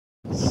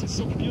It's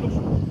so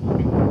beautiful.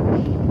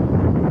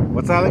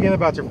 What's that again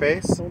about your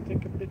face? Don't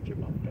take a picture of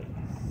my face.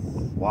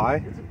 Why?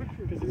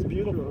 Because it's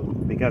beautiful.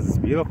 Because it's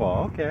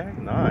beautiful. Okay,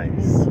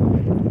 nice.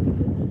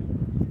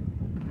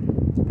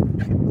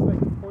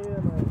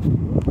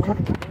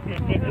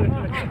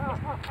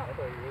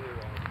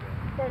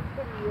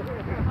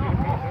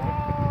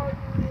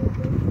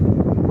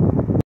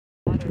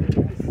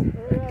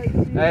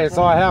 Hey,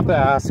 so I have to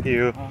ask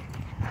you,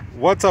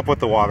 what's up with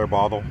the water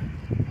bottle?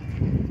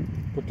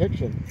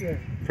 Protection. Yeah.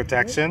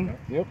 Protection?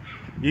 Yep.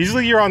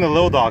 Usually you're on the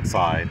little dog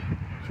side.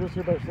 She was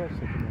here by herself.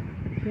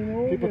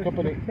 Keep her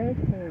company.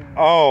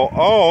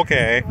 Oh,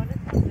 okay.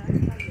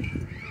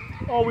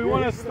 Oh, we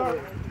want to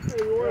start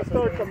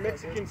the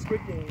Mexican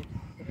Squid Game.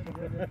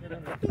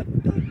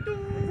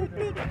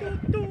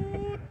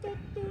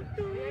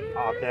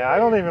 Okay, I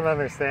don't even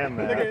understand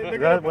that.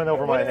 That went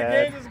over my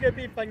head. The game is going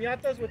to be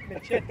pañatas with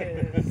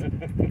machetes.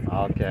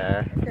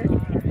 Okay.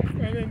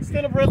 And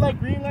instead of red light,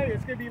 green light,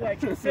 it's going to be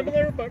like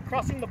similar, but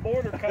crossing the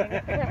border kind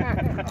of.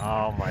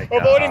 Oh my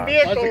god. Avoiding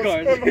vehicles.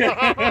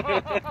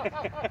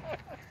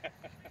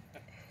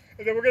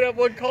 And then we're going to have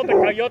one called the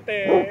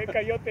Coyote.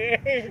 Coyote.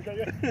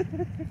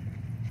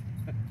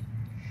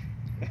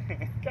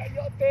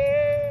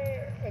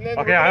 And then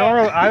okay,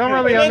 I don't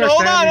really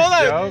understand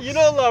these jokes. You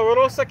know La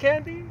Rosa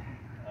candy?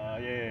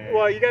 Yeah.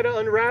 Well, you got to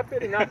unwrap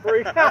it and not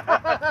break it.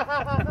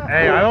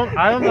 Hey,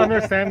 I don't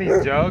understand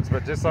these jokes,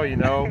 but just so you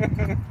know,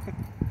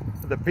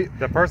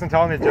 the person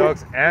telling the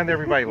jokes and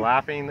everybody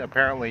laughing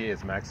apparently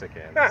is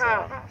Mexican.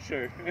 So.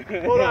 Sure.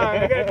 Hold on,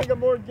 I gotta think of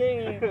more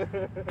games.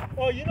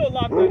 Oh, you know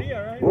La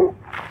Loteria,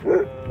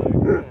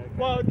 right?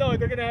 Well, no,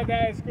 they're gonna have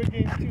that as Squid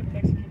Games too, the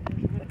Mexican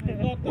version.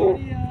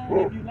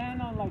 Loteria, if you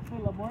land on like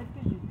Full of Muerte,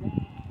 you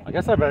die. I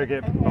guess I better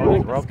get all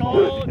these ropes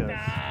on because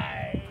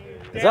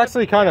it's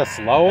actually kind of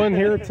slow in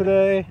here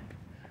today.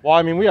 Well,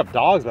 I mean, we have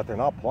dogs, but they're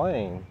not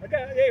playing.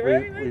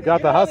 Okay, We've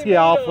got the Husky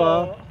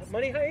Alpha.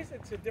 Money Heist,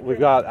 it's a different... We've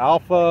got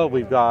Alpha.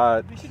 We've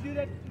got We should do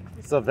that.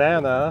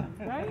 Savannah.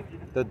 Right?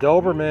 The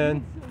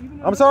Doberman.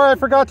 I'm sorry, I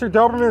forgot your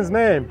Doberman's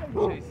name.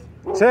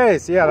 Chase.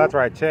 Chase. Yeah, that's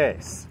right,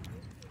 Chase.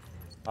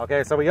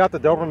 Okay, so we got the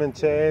Doberman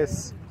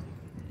Chase.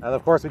 And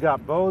of course we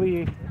got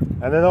Bodie.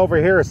 And then over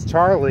here is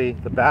Charlie,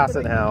 the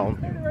Basset Hound.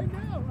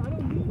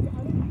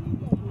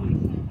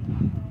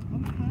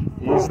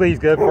 Usually he's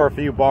good for a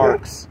few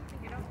barks.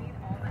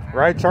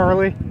 Right,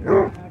 Charlie?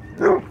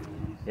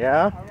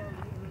 Yeah?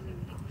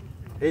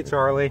 Hey,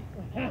 Charlie.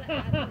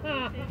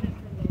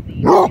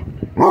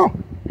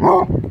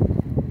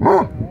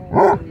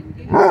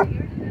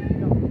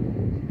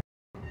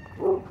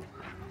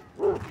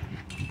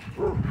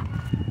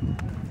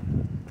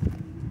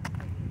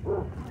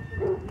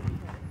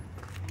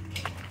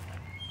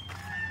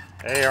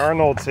 Hey,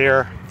 Arnold's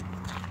here.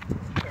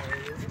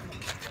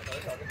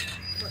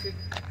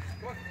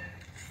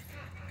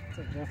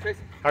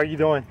 How are you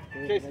doing?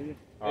 Chase.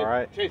 All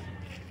right. Chase.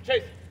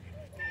 Chase.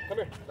 Come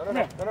here.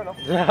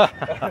 No.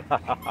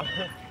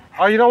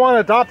 Oh, you don't want to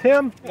adopt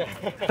him?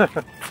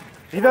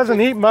 He doesn't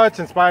eat much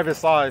in spite of his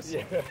size.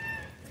 Yeah.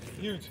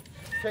 Huge.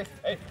 Chase.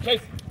 Hey,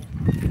 Chase.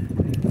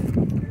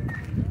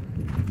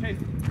 Chase.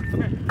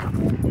 Come here.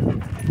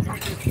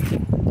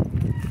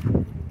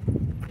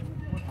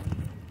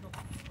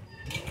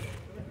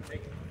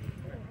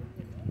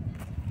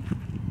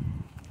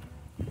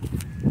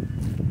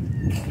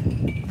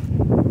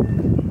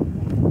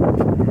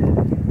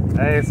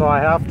 Hey, so I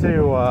have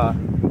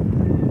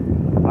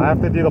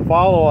to do the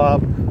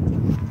follow-up.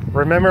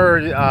 Remember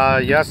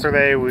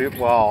yesterday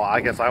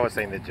I guess I was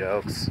saying the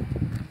jokes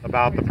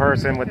about the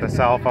person with the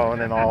cell phone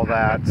and all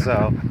that.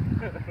 So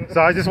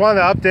I just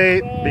wanted to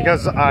update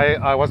because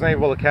I wasn't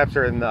able to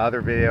capture it in the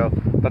other video,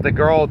 but the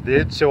girl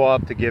did show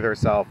up to get her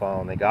cell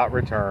phone. It got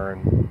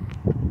returned,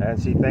 and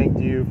she thanked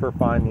you for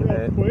finding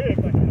it.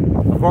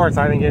 Of course,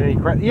 I didn't get any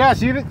credit. Yeah,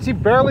 she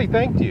barely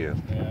thanked you.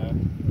 Yeah.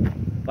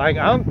 Like,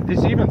 did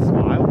she even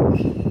smile? Not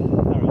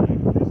really.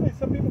 Usually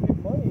some people get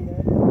money, man.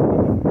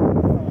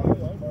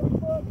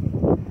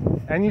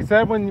 And you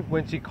said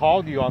when she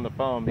called you on the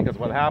phone, because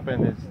what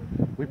happened is,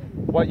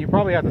 you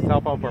probably had the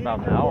cell phone for about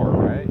an hour,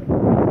 right?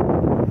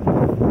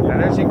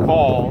 And then she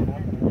called,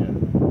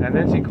 and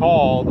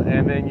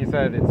then you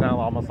said it sounded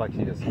almost like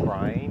she was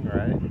crying,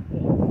 right?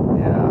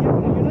 Yeah.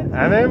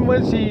 And then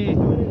when she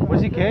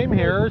came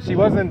here, she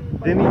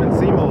didn't even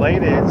seem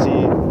elated.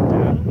 She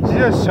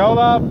just showed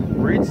up,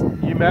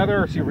 you met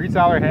her, she reached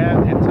out her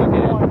hand and took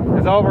it.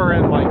 It's over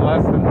in like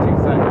less than 2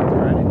 seconds,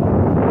 right?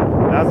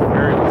 That's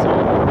very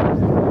bizarre.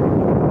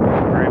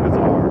 Very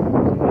bizarre.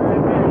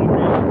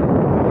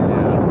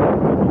 Yeah.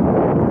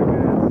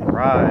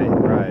 Right.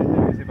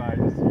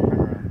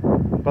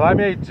 But I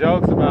made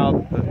jokes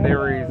about the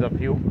theories of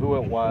who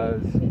it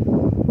was.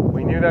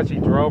 We knew that she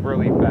drove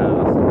really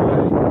fast,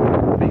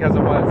 right? Because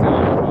it was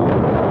on the phone.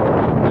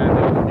 And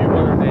then we knew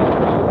what her name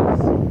was.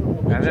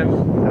 And then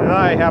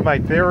I have my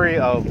theory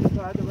of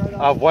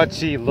what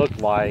she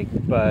looked like,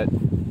 but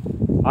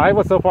I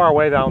was so far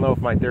away that I don't know if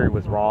my theory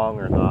was wrong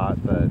or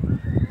not, but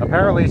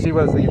apparently she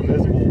was the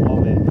invisible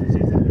woman.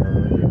 She's in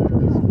her.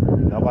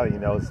 Nobody he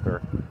noticed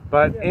her.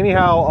 But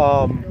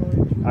anyhow,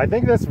 I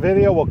think this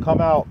video will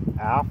come out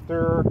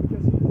after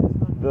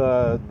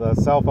the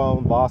cell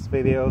phone loss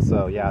video.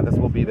 So yeah, this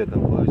will be the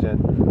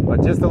conclusion.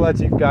 But just to let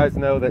you guys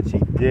know that she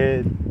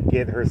did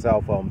get her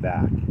cell phone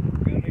back. You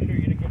gotta make sure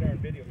you didn't get her on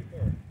video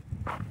before.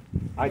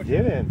 I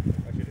didn't.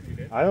 Actually, if you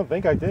did. I don't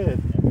think I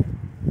did.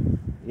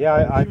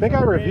 Yeah, I think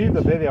I reviewed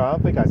the video. I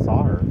don't think I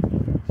saw her.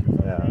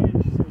 Yeah.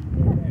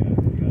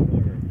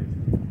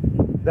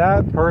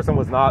 That person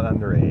was not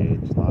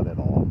underage, not at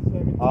all.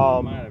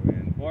 Might have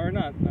been. Or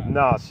not.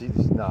 No, she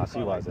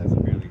wasn't.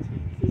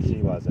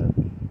 She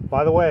wasn't.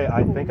 By the way,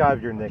 I think I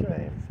have your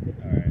nickname.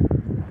 Alright.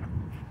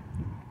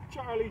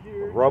 Charlie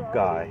here. Rope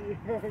guy.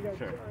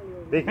 Sure.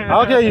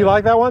 Okay, you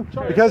like that one?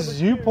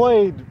 Because you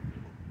played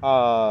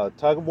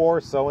tug of war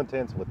so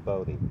intense with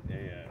Bodie.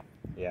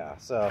 Yeah,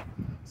 so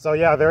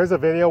yeah, there's a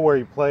video where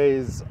he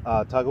plays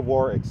tug of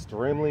war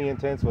extremely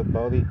intense with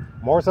Bodie,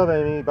 more so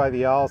than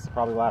anybody else.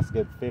 Probably lasts a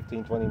good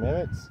 15-20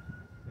 minutes.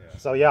 Yeah.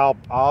 So yeah,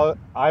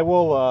 I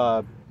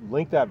will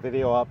link that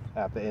video up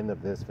at the end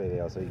of this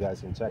video, so you guys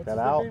can check that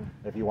out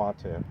if you want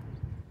to.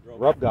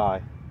 Rope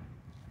guy.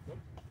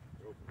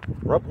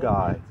 Rope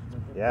guy.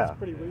 Yeah. That's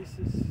pretty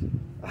racist.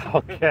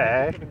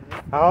 Okay.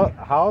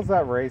 How's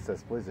that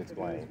racist? Please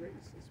explain.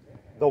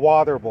 The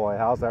water boy.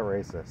 How's that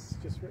racist? It's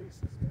just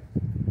racist.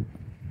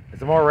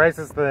 Is it more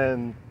racist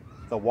than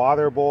the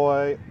water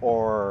boy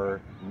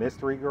or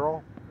mystery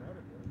girl?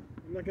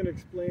 I'm not gonna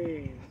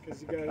explain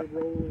because you got it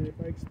rolling. If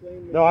I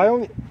explain, No, I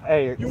only.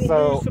 Hey, you will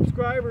so lose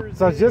subscribers.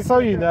 so just so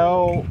you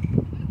know,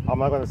 I'm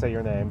not going to say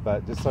your name,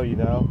 but just so you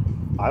know,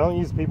 I don't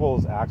use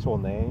people's actual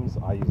names.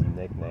 I use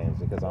nicknames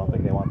because I don't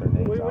think they want their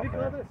names Wait, out what do you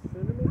call there. this?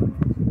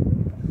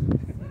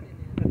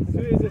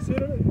 Cinnamon? Is it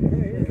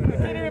cinnamon? I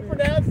can't even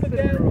pronounce the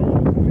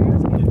damn.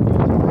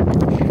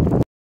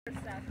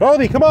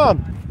 Bodie, come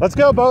on, let's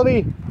go,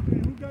 Bodie.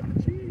 Who got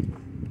the cheese?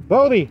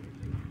 Bodie,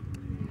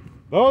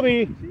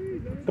 Bodie,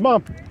 come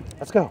on,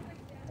 let's go,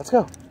 let's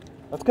go,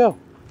 let's go,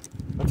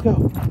 let's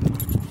go.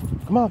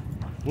 Come on,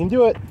 you can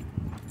do it.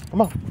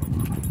 Come on.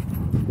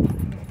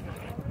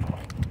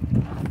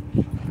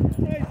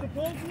 Hey,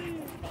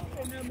 supposedly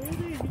in that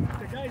movie,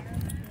 the guy.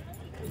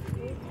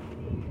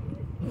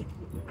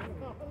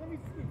 Let me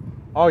see.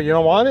 Oh, you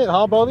don't want it,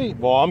 huh, Bodie?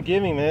 Well, I'm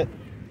giving it.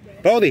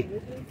 Bodie.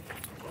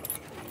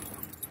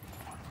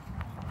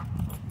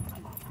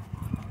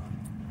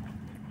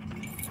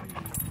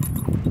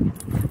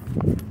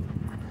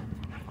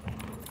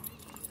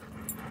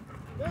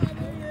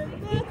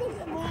 That's a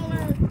small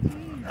ass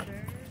cheese, man.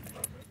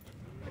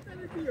 I thought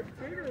it'd be a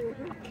bigger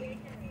one.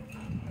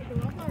 I'm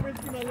not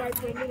risking my life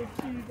for a little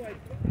cheese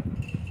like that.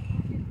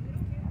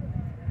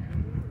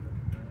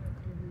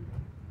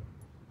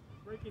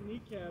 Breaking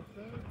kneecaps,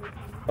 huh?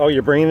 Oh,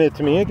 you're bringing it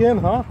to me again,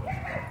 huh?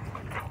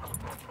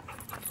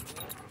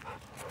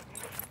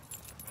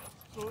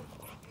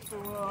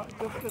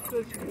 Just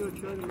says you're going to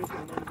try to make it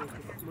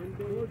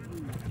Monday or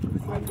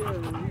Tuesday. Monday or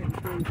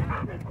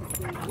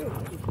Tuesday.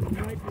 You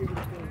might be able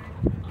to go.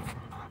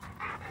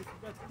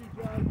 That's two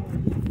jobs.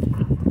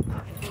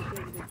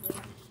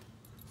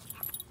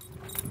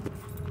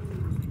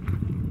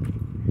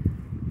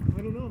 I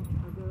don't know.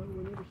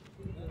 Whenever she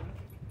sees that.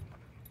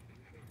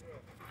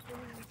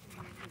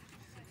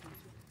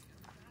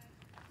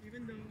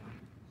 Even though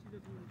she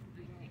doesn't want to do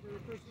that. Very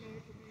personal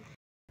to me.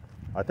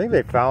 I think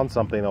they found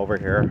something over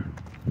here.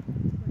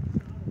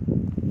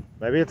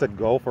 Maybe it's a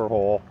gopher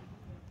hole.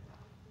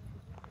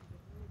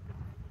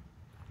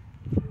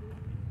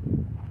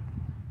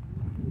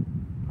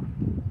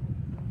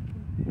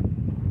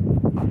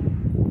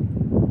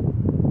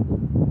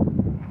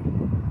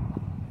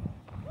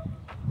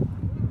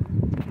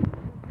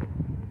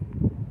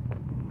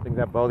 I think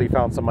that Bodie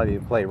found somebody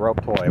to play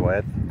rope toy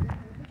with.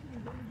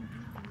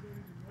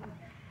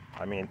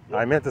 I mean,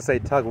 I meant to say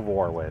tug of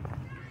war with.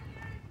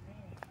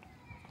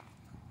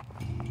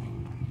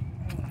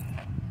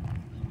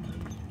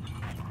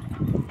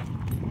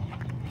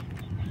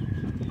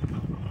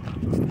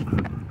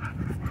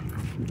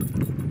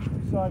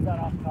 So I got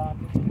off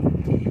topic.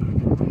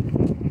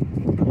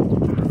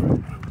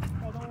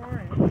 Oh, don't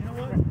worry. You know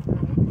what?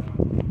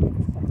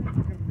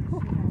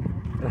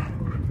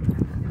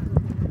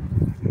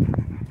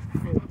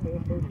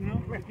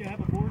 If you have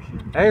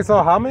abortion. Hey,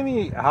 so how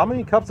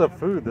many cups of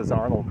food does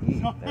Arnold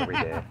eat every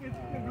day? It's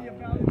gonna be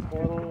about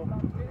total.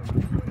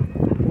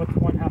 What's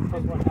 1/2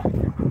 plus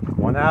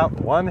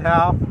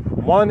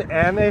 1/2? One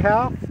and a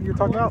half. You're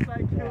talking about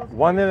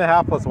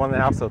 1.5 plus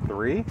 1.5, so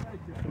 3.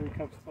 3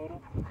 cups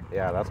total.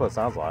 Yeah, that's what it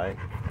sounds like.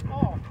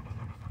 Oh.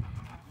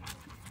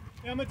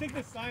 Yeah, I'm gonna take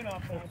this sign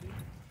off now, dude.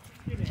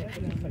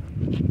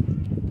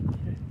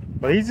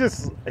 But he's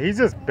just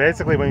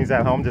basically when he's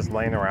at home just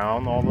laying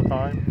around all the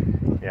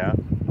time. Yeah.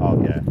 Oh,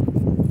 okay.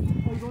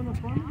 Oh, you going to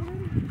farm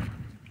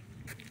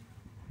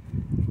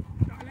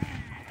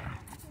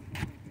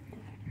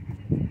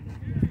already?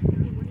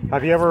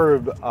 Have you ever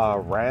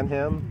ran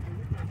him,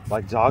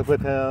 like jogged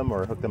with him,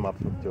 or hooked him up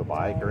to a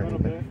bike or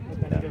anything?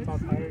 Yeah.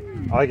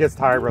 Oh, he gets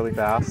tired really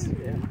fast.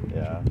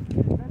 Yeah.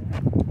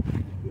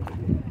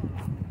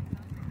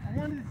 I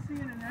wanted to see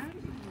it in action.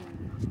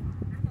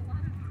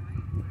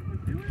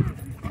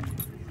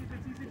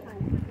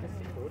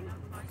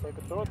 I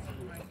could throw it to you. I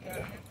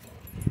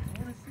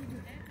want to see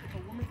if a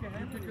woman can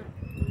handle it.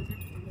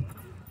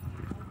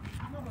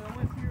 No, but I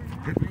want to see her.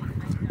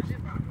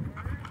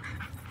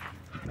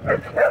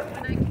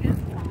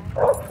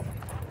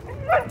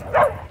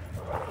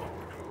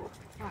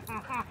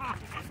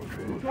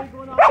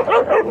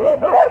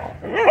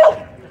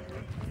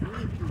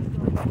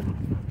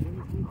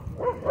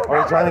 Are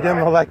you trying to get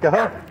him to let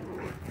go?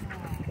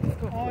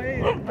 Oh,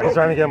 yeah. Are you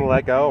trying to get him to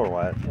let go or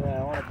what? Yeah,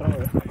 I want to throw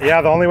it.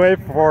 Yeah, the only way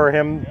for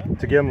him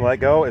to get him to let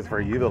go is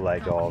for you to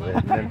let go of it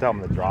and then tell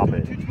him to drop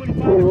it.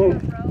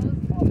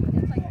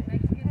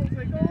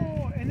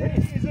 225. And then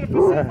is it a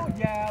Pacific?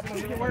 Yeah, but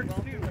it works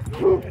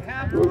too. It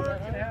half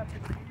works and half.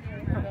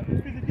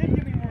 Because it did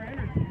give me more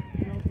energy.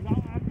 You know, because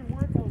after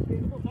work I was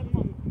baseball.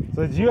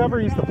 So did you ever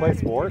used to play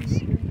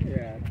sports?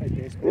 Yeah, I played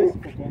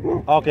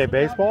baseball. Okay,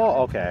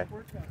 baseball? Okay.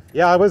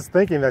 Yeah, I was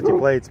thinking that you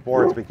played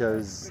sports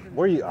because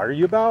are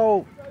you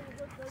about,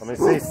 let me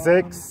see,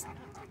 6'1"?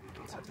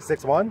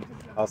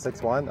 Oh,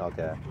 6'1"?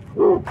 Okay.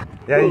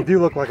 Yeah, you do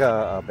look like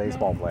a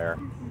baseball player.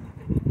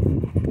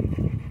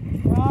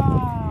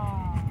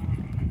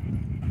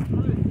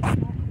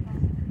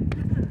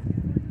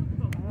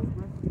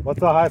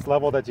 What's the highest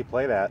level that you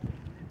played at?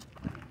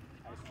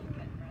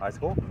 High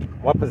school?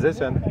 What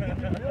position?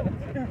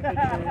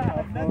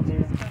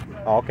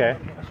 Oh, okay.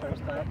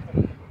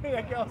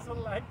 I also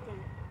like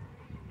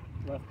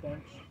the left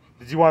bench.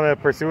 Did you want to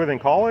pursue it in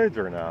college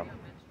or no?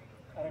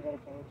 I didn't go to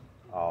college.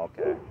 Oh,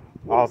 okay.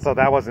 Oh, so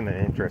that wasn't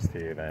an interest to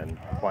you then,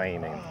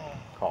 playing in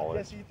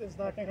college? Yes, Ethan's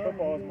not going to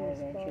football is more of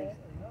an interest.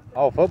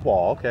 Oh,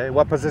 football. Okay.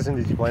 What position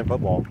did you play in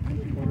football?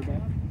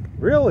 Quarterback.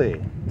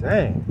 Really?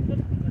 Dang.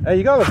 Hey,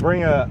 you got to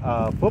bring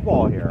a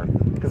football here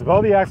because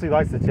Bodie actually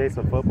likes to chase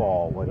a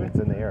football when it's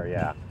in the air.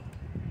 Yeah.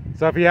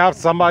 So if you have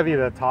somebody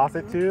to toss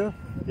it to,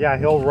 yeah,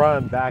 he'll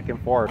run back and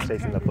forth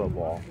chasing the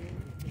football.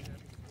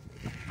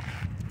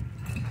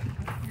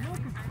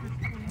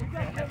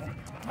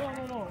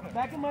 No.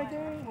 Back in my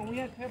day, when we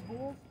had pit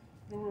bulls,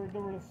 there were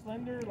the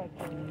slender, like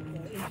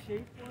in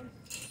shape ones.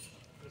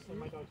 This is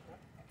my dog's crap.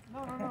 No.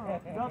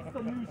 That's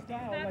the new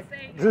style. Like,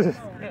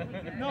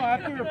 no,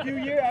 after a few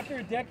years, after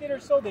a decade or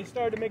so, they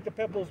started to make the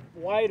pit bulls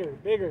wider,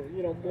 bigger,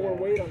 you know, more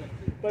weight on them.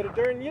 But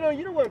during, you know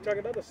what I'm talking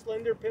about, the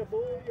slender pit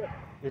bull. Yeah.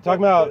 You're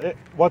talking about,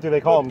 what do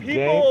they call them?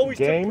 People always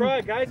took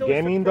pride. Guys always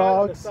gaming took pride in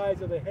the dogs?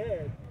 size of the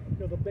head. You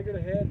know, the bigger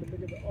the head, the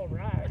bigger the. Oh,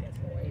 right.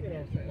 You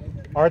know.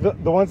 Are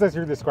the ones that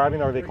you're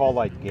describing, are they called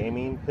like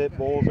gaming pit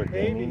bulls or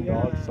gaming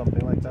dogs,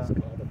 something like that?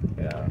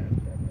 Yeah.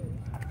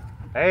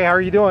 Hey, how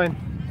are you doing?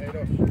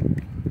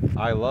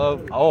 I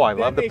love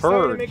the They started to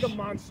purge. make them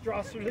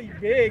monstrously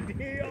big,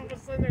 dude. All of a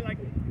sudden they're like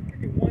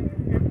freaking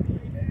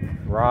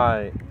 150.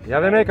 Right. Yeah,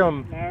 they make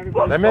them.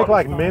 They make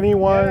like mini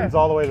ones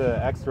all the way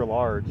to extra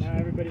large. Now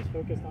everybody's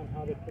focused on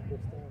how they pick their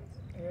stands.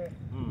 Yeah.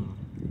 Hmm.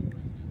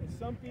 And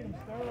some feed them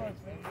steroids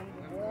for being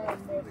more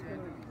muscular.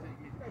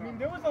 I mean,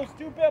 there was those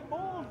two pit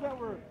bulls that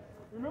were.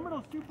 Remember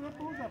those two pit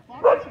bulls that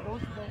fought? Those things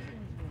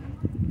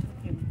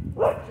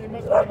were. They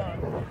must have been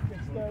on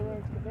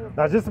steroids.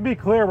 Now, just to be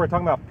clear, we're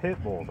talking about pit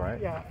bulls,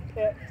 right? Yeah,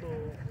 pit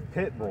bulls.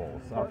 Pit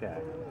bulls. Okay.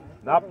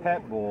 Not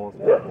pet bulls.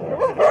 Pit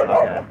bulls.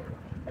 Okay.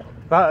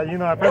 But you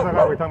know, at first I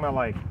thought we were talking about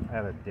like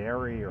at a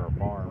dairy or a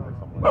farm or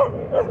something like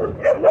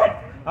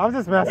that. I'm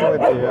just messing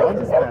with you. I'm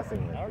just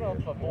messing with you. I don't know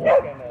if a bull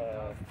can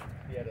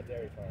be at a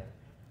dairy farm.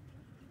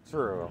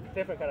 True.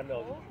 Different kind of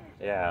milk.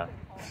 Yeah.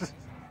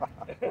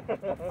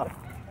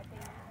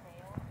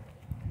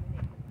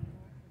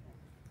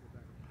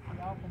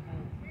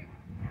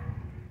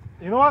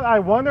 You know what? I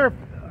wonder if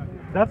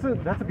that's a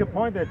good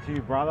point that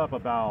you brought up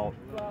about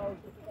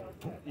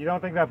you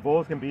don't think that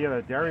bulls can be at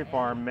a dairy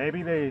farm.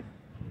 Maybe they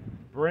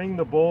bring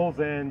the bulls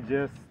in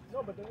just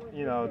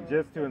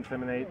just to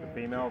inseminate the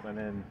females and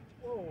then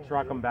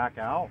truck them back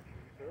out.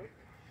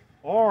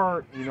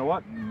 Or you know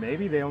what?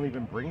 Maybe they don't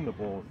even bring the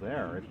bulls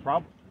there.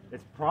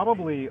 It's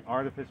probably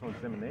artificial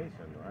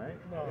insemination, right?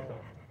 No,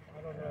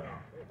 I don't know.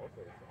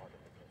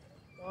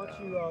 Why don't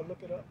you look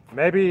it up?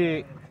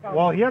 Maybe.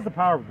 Well, he has the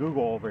power of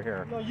Google over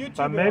here. No, YouTube.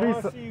 But maybe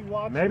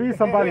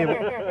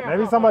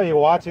maybe somebody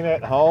watching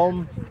at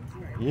home,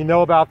 you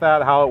know about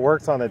that, how it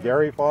works on a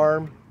dairy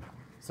farm,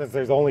 since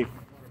there's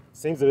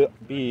seems to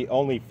be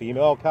only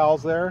female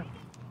cows there.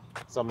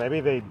 So maybe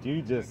they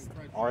do just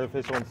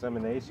artificial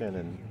insemination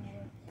and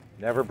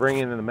never bring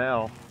in the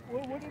male.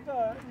 What did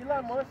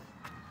Elon Musk?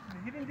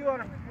 He didn't do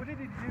what did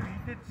he do?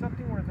 He did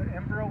something where the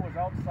embryo was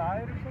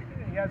outside or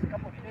something, and he has a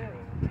couple of kids.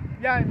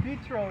 Yeah, in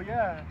vitro,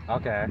 yeah.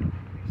 Okay.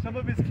 Some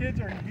of his kids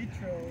are in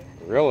vitro.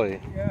 Really?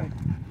 Yeah.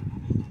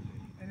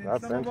 And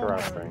That's some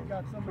interesting. Of them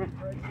got somebody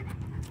pregnant.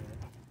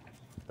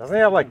 Doesn't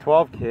he have like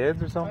 12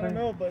 kids or I something? don't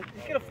know, but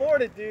he can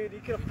afford it, dude. He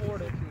can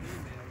afford it.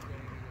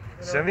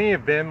 Shouldn't he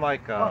have been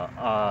like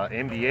a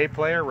NBA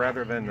player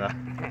rather than No.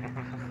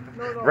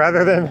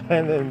 rather than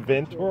an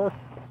inventor?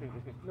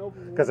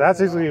 Because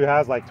that's usually who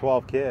has like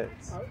 12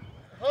 kids.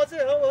 How's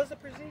the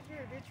procedure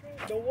in vitro?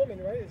 No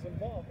woman, right, is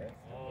involved, right?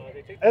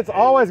 It's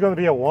always going to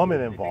be a woman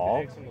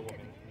involved. They take the eggs from the woman.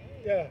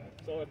 Yeah.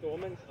 So if the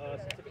woman,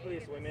 typically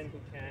it's women who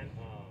can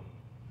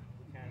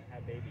have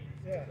have babies.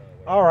 Yeah.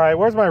 All right,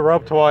 where's my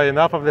rope toy?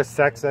 Enough of this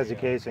sex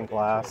education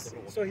class.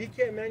 So he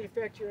can't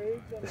manufacture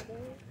eggs on his own?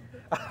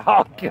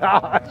 Oh,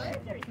 gosh.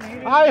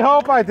 I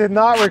hope I did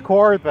not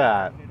record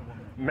that.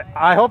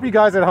 I hope you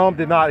guys at home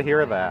did not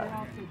hear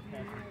that.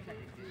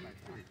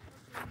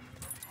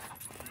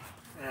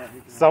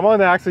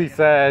 Someone actually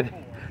said,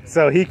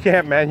 so he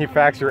can't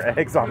manufacture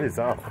eggs on his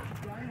own.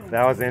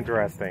 That was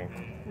interesting.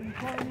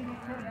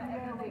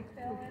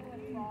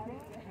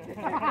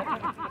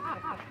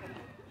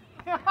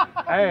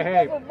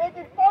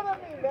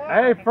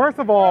 Hey, first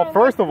of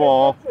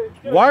all,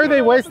 why are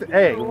they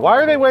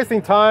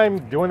wasting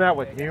time doing that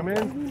with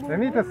humans? They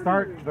need to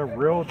start the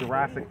real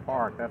Jurassic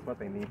Park. That's what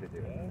they need to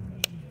do.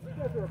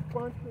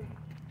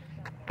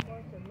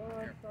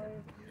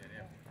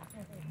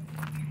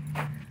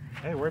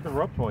 Hey, where'd the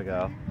rope toy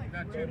go?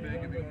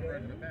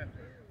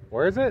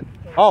 Where is it?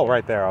 Oh,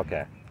 right there.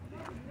 Okay.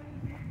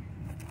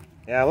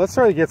 Yeah, let's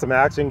try to get some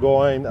action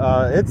going.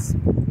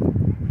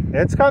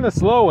 It's kind of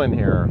slow in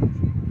here.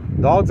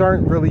 Dogs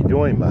aren't really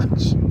doing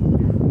much.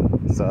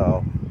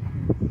 So,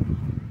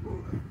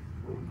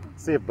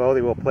 see if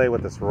Bodie will play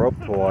with this rope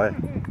toy.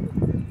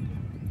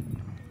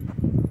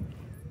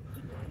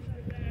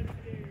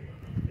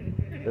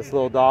 This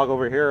little dog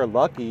over here,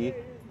 Lucky,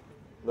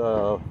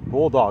 the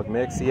bulldog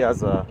mix, he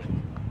has a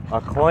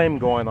claim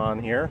going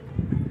on here.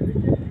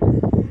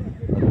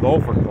 A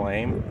gopher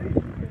claim.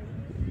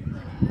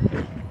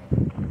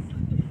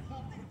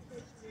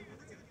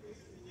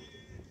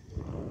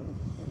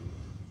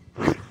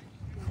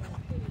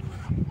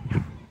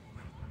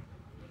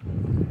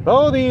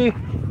 Bodie!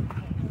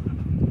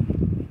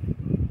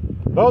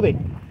 Bodie!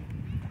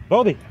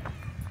 Bodie!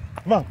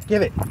 Come on,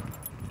 get it!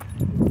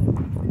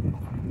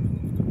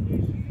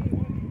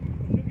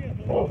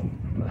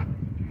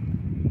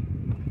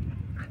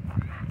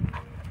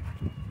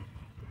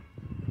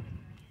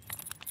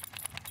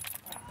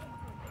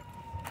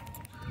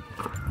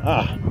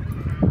 Ah,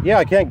 yeah,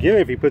 I can't get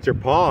it if you put your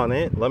paw on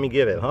it. Let me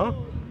get it, huh?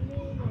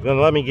 You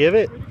gonna let me get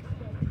it?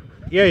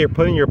 Yeah, you're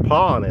putting your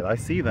paw on it. I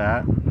see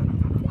that.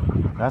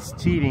 That's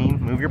cheating.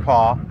 Move your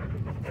paw.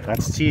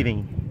 That's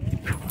cheating.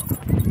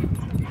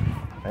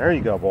 There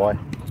you go, boy.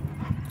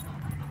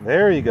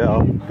 There you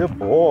go. Good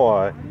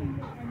boy.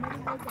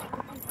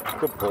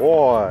 Good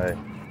boy.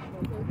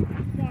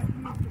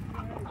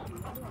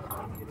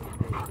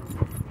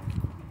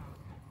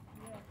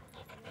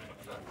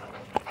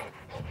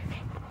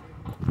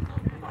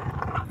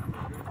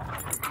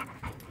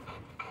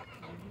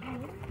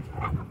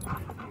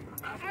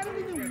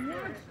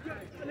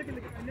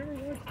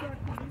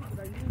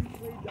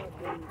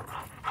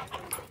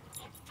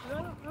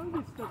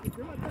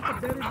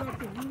 Better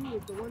Doctor Who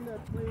was the one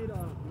that played,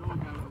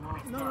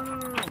 no.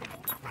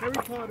 Harry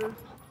Potter.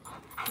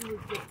 He was,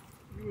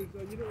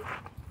 you know,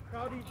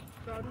 Crowdy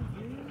Jr.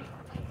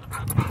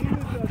 He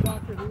was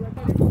Doctor Who. I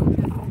thought he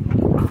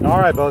was. All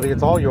right, Bodie,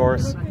 it's all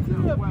yours.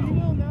 Isn't there a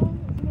female now?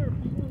 Isn't there a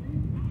female?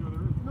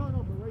 No,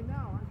 but right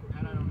now.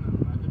 I don't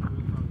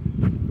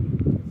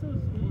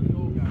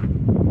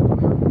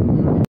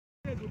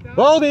know.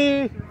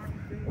 Bodie!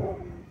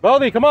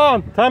 Bodie, come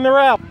on. Time to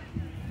wrap.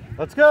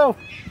 Let's go.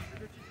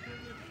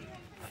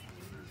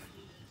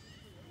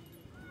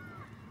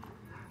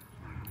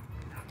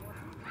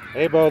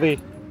 Hey, Bodie.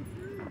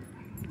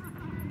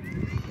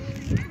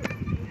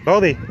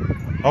 Bodie,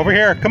 over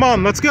here. Come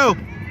on, let's go.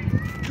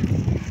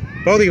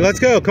 Bodie, let's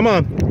go. Come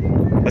on.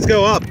 Let's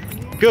go up.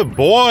 Good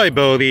boy,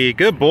 Bodie.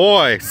 Good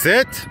boy.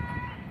 Sit.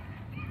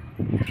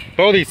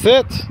 Bodie,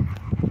 sit.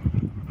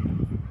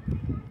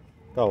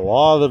 Got a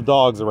lot of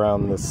dogs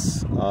around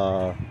this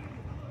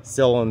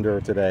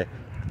cylinder today.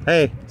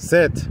 Hey,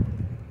 sit.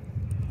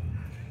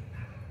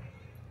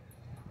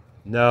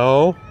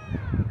 No.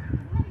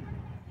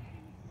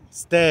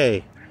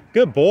 Stay.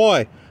 Good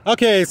boy.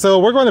 Okay, so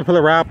we're going to put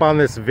a wrap on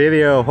this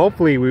video.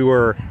 Hopefully we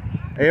were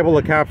able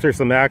to capture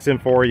some action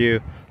for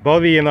you.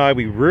 Bodie and I,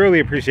 we really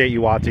appreciate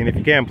you watching. If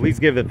you can, please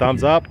give it a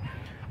thumbs up.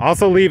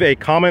 Also leave a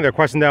comment or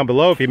question down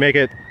below. If you make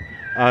it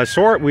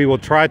short, we will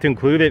try to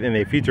include it in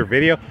a future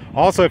video.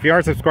 Also, if you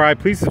aren't subscribed,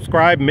 please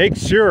subscribe. Make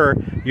sure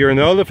your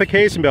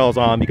notification bell is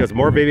on because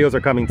more videos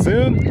are coming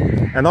soon.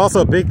 And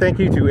also a big thank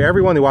you to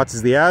everyone who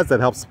watches the ads that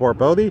helps support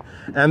Bodie.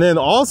 And then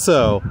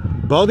also,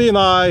 Bodie and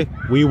I,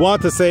 we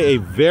want to say a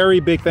very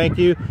big thank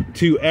you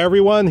to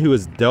everyone who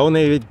has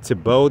donated to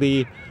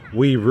Bodie.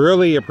 We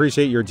really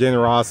appreciate your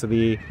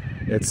generosity.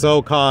 It's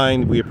so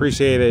kind. We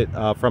appreciate it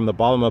from the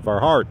bottom of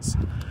our hearts.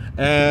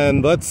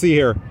 And let's see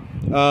here.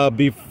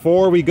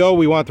 Before we go,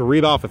 we want to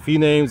read off a few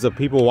names of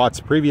people who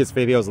watched previous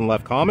videos and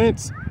left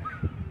comments.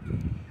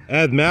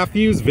 Ed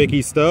Matthews,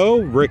 Vicky Stowe,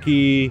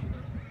 Ricky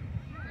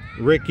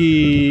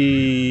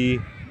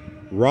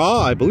Raw,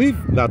 I believe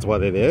that's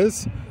what it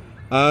is.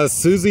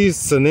 Susie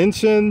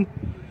Saninchin,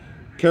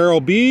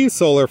 Carol B,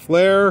 Solar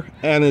Flare,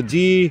 Anna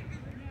G,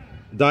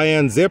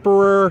 Diane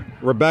Zipperer,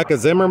 Rebecca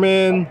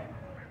Zimmerman,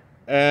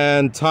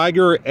 and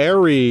Tiger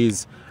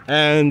Aries.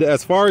 And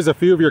as far as a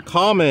few of your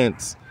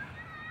comments,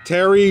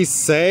 Terry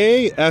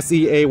Say,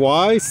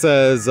 S-E-A-Y,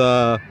 says,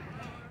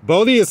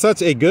 Bodhi is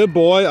such a good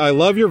boy. I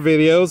love your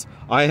videos.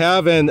 I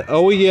have an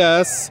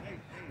OES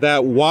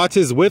that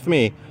watches with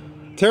me.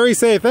 Terry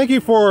say, thank you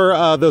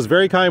for those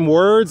very kind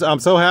words. I'm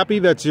so happy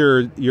that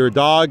your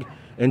dog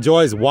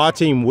enjoys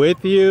watching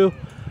with you.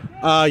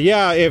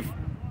 Yeah, if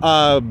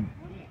a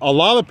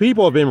lot of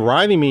people have been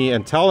writing me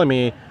and telling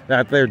me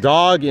that their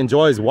dog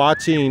enjoys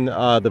watching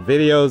the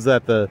videos,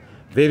 that the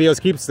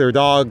videos keeps their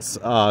dogs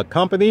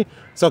company.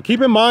 So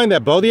keep in mind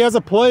that Bodhi has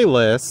a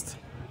playlist.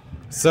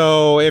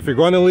 So if you're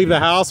going to leave the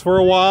house for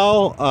a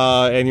while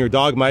and your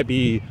dog might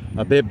be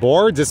a bit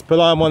bored, just put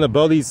on one of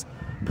Bodhi's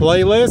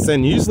playlists,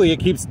 and usually it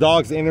keeps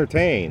dogs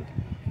entertained.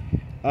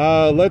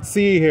 Let's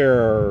see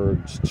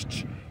here.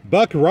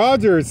 Buck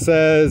Rogers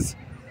says,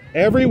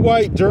 every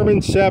white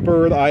German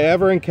Shepherd I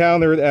ever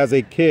encountered as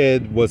a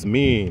kid was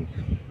mean.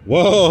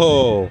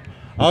 Whoa.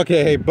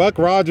 Okay, Buck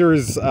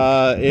Rogers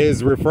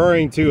is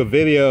referring to a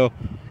video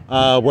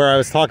where I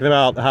was talking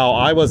about how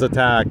I was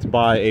attacked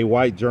by a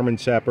white German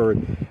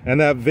Shepherd. And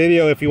that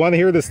video, if you want to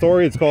hear the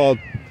story, it's called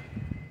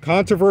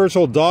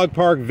Controversial Dog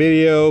Park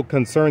Video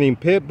Concerning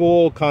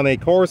Pitbull, Cane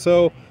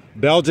Corso,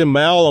 Belgian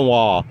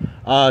Malinois.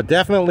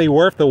 Definitely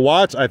worth the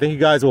watch. I think you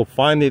guys will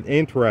find it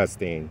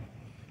interesting.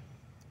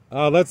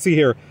 Let's see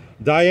here.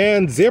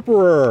 Diane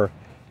Zipperer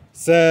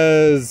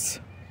says,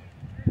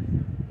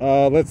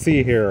 let's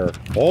see here.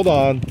 Hold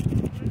on.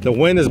 The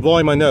wind is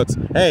blowing my notes.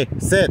 Hey,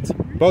 sit.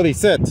 Bodhi,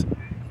 sit.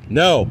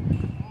 No.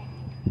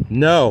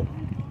 No.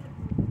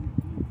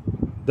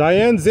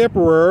 Diane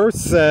Zipperer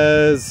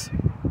says,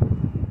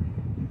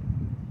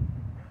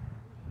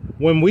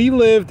 when we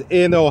lived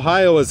in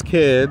Ohio as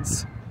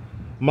kids,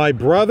 my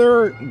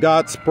brother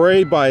got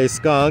sprayed by a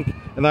skunk,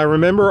 and I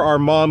remember our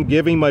mom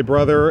giving my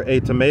brother a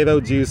tomato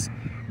juice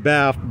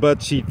bath,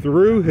 but she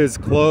threw his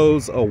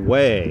clothes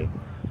away.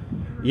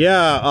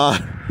 Yeah,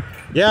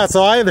 yeah,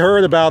 so I had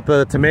heard about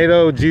the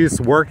tomato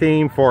juice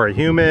working for a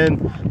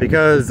human,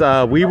 because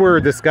we were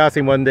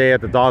discussing one day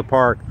at the dog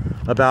park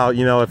about,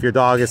 you know, if your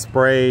dog is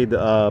sprayed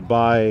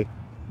by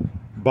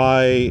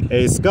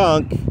a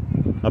skunk,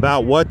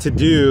 about what to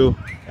do.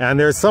 And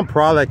there's some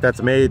product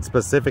that's made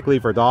specifically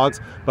for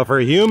dogs, but for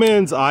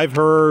humans, I've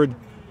heard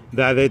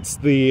that it's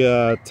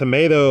the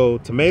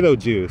tomato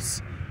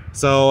juice.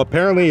 So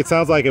apparently it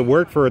sounds like it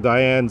worked for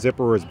Diane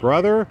Zipperer's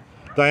brother.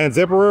 Diane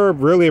Zipperer,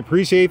 really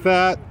appreciate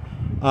that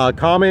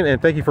comment,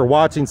 and thank you for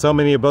watching so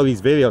many of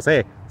Bodhi's videos.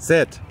 Hey,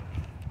 sit.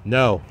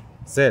 No,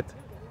 sit.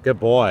 Good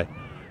boy.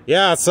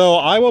 Yeah, so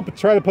I will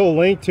try to put a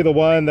link to the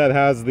one that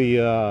has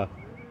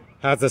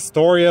the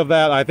story of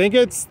that. I think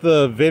it's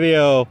the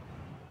video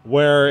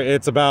where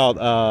it's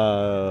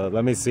about,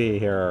 let me see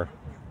here,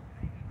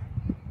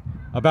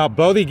 about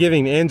Bodhi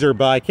getting injured,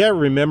 but I can't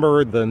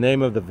remember the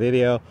name of the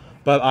video.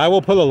 But I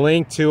will put a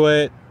link to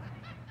it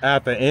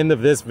at the end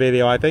of this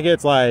video. I think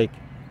it's like,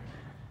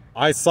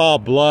 I saw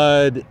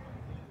blood,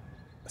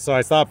 so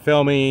I stopped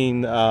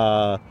filming,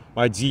 my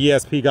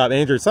GSP got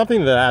injured, something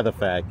to that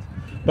effect.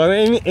 But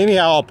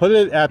anyhow, I'll put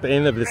it at the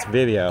end of this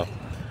video.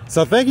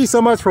 So thank you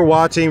so much for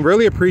watching.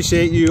 Really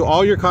appreciate you,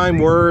 all your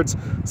kind words.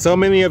 So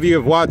many of you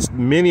have watched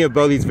many of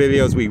Bodhi's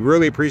videos. We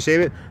really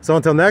appreciate it. So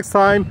until next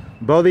time,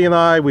 Bodhi and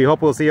I, we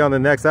hope we'll see you on the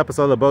next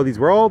episode of Bodhi's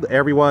World.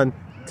 Everyone,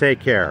 take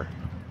care.